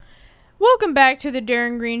Welcome back to the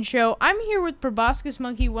Darren Green Show. I'm here with Proboscis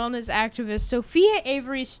Monkey Wellness Activist Sophia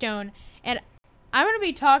Avery Stone, and I'm going to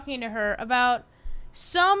be talking to her about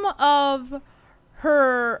some of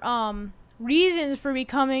her reasons for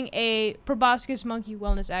becoming a Proboscis Monkey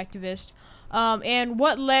Wellness Activist, and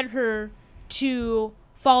what led her to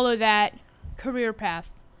follow that career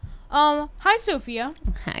path. Hi, Sophia.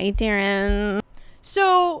 Hi, Darren.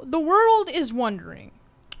 So, the world is wondering,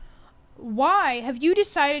 why have you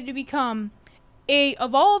decided to become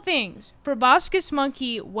of all things, Proboscis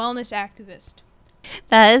Monkey Wellness Activist?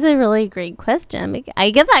 That is a really great question.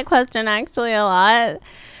 I get that question actually a lot.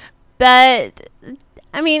 But,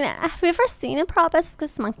 I mean, have you ever seen a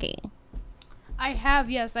proboscis monkey? I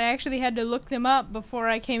have, yes. I actually had to look them up before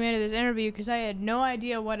I came into this interview because I had no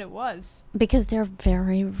idea what it was. Because they're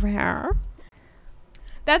very rare.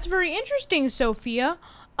 That's very interesting, Sophia.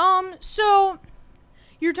 So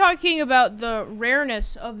you're talking about the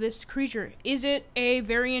rareness of this creature. Is it a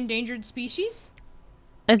very endangered species?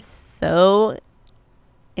 It's so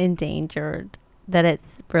endangered that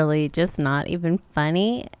it's really just not even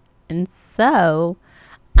funny. And so,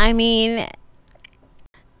 I mean,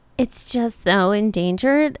 it's just so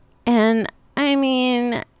endangered. And I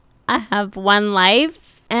mean, I have one life,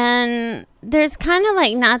 and there's kind of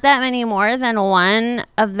like not that many more than one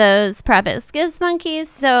of those proboscis monkeys.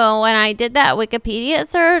 So when I did that Wikipedia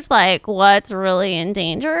search, like what's really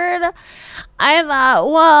endangered, I thought,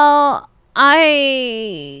 well,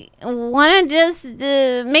 I want to just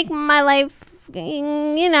make my life,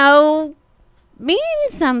 mean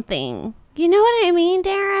something. You know what I mean,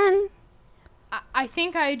 Darren? I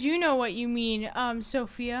think I do know what you mean,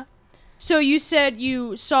 Sophia. So you said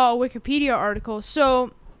you saw a Wikipedia article.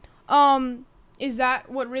 So, is that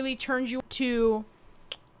what really turns you to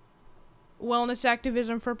wellness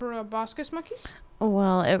activism for proboscis monkeys?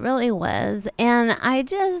 Well, it really was. And I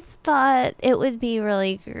just thought it would be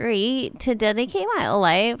really great to dedicate my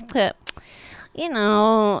life to,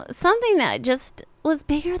 something that just was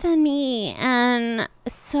bigger than me. And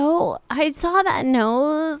so I saw that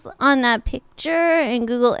nose on that picture in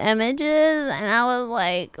Google Images, and I was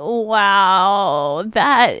like, wow,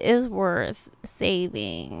 that is worth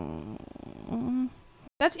saving.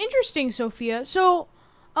 That's interesting, Sophia. So,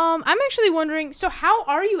 I'm actually wondering, so how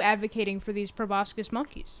are you advocating for these proboscis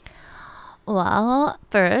monkeys? Well,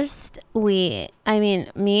 first, me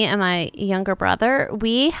and my younger brother,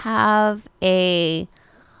 we have a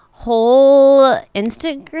whole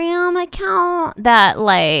Instagram account that,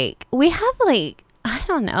 we have,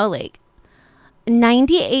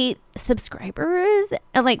 98 subscribers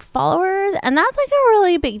and, followers. And that's, a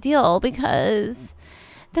really big deal because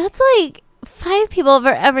that's, 5 people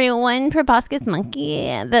for every one proboscis monkey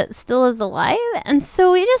that still is alive. And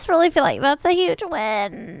so we just really feel like that's a huge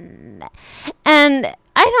win. And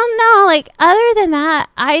I don't know, other than that,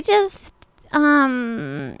 I just,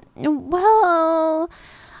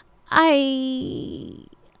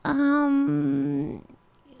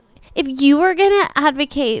 if you were going to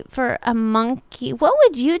advocate for a monkey, what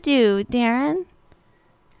would you do, Darren?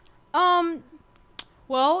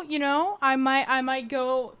 Well, I might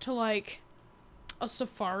go to, a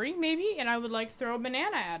safari, maybe, and I would, throw a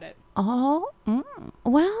banana at it. Oh,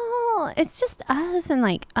 well, it's just us, and,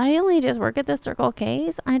 I only just work at the Circle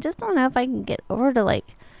K, so I just don't know if I can get over to,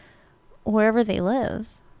 wherever they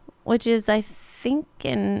live, which is, I think,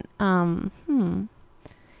 in,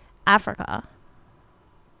 Africa.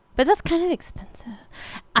 But that's kind of expensive.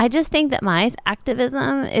 I just think that my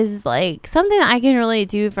activism is, something that I can really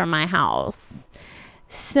do for my house.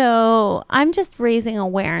 So I'm just raising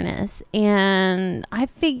awareness, and I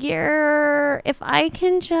figure if I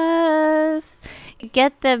can just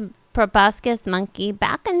get the proboscis monkey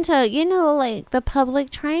back into, the public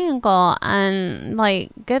triangle and,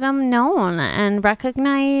 get them known and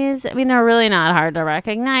recognized. I mean, they're really not hard to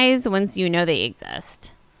recognize once you know they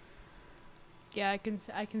exist. Yeah, I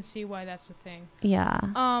can see why that's a thing. Yeah.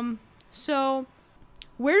 So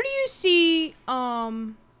where do you see,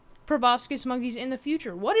 proboscis monkeys in the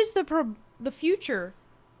future? What is the future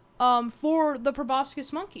for the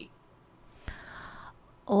proboscis monkey?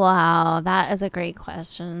 Wow, that is a great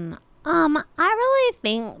question. I really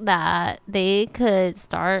think that they could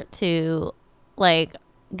start to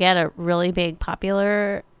get a really big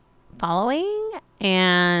popular following,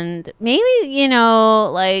 and maybe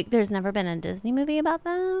there's never been a Disney movie about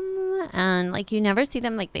them, and you never see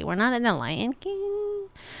them, they were not in The Lion King.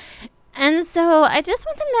 And so I just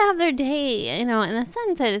want them to have their day, in a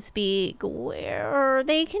sense, so to speak, where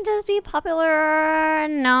they can just be popular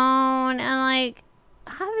and known and,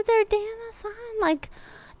 have their day in the sun.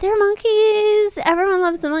 They're monkeys. Everyone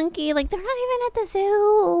loves the monkey. They're not even at the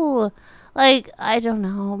zoo. too. Like, I don't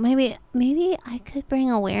know. Maybe I could bring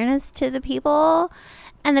awareness to the people,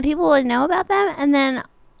 and the people would know about them, and then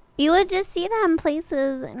you would just see them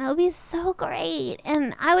places, and it would be so great.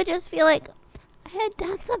 And I would just feel like I had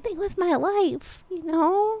done something with my life, you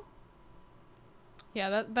know?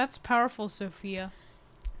 Yeah, that's powerful, Sophia.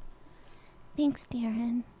 Thanks,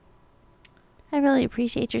 Darren. I really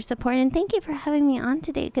appreciate your support, and thank you for having me on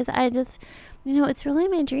today, because I just, it's really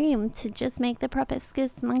my dream to just make the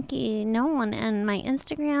Proboscis Monkey known, and my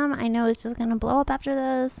Instagram, I know, is just going to blow up after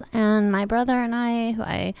this, and my brother and I, who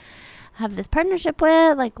I have this partnership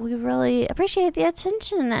with, like, we really appreciate the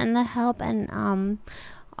attention and the help, and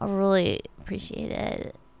I really appreciate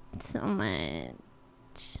it so much.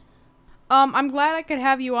 I'm glad I could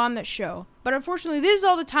have you on the show. But unfortunately, this is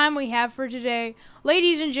all the time we have for today.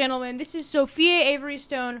 Ladies and gentlemen, this is Sophia Avery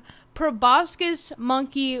Stone, Proboscis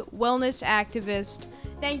Monkey Wellness Activist.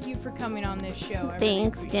 Thank you for coming on this show.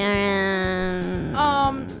 Thanks, Darren.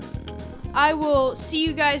 I will see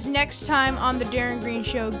you guys next time on the Darren Green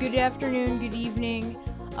Show. Good afternoon, good evening,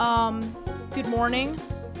 good morning.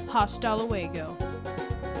 Hasta luego.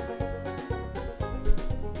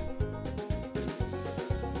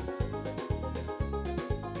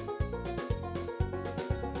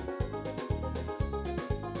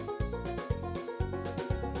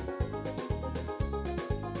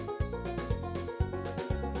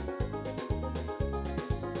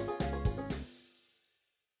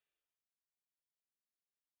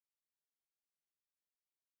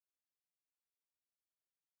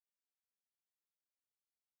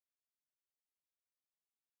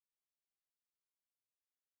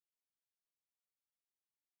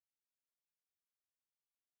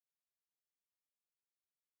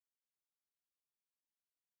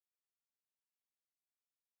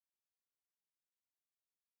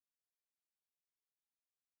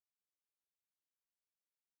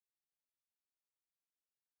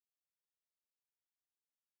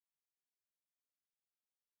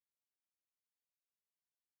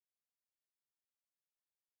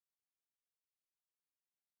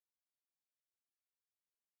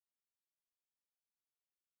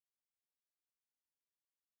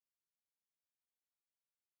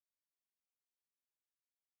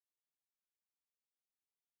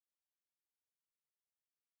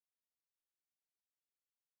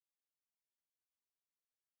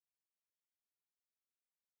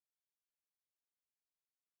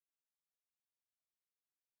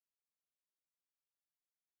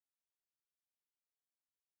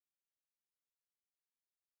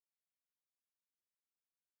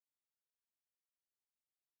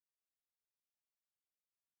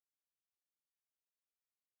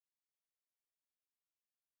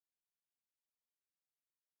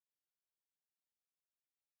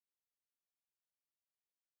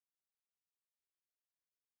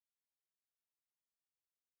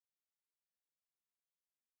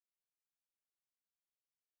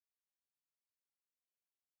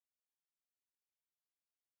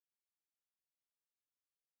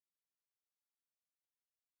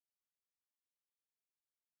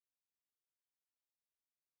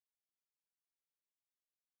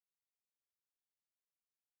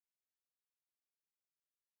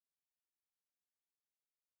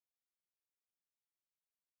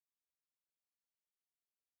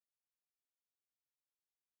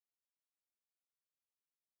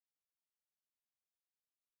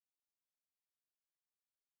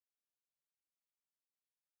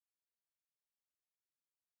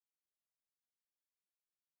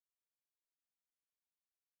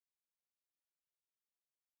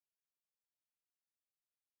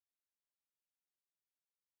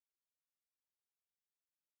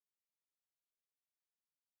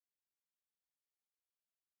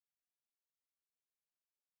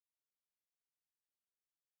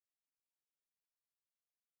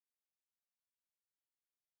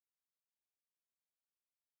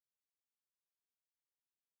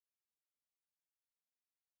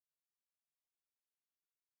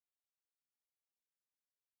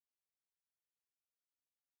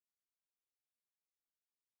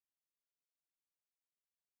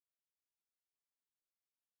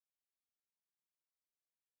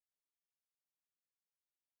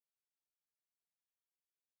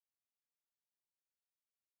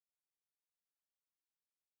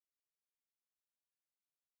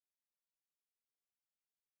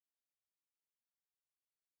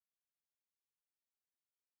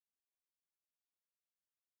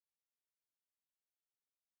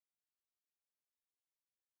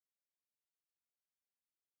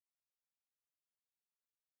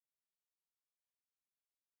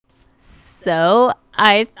 So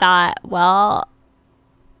I thought, well,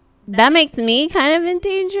 that makes me kind of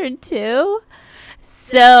endangered too.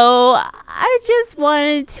 So I just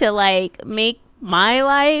wanted to like make my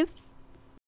life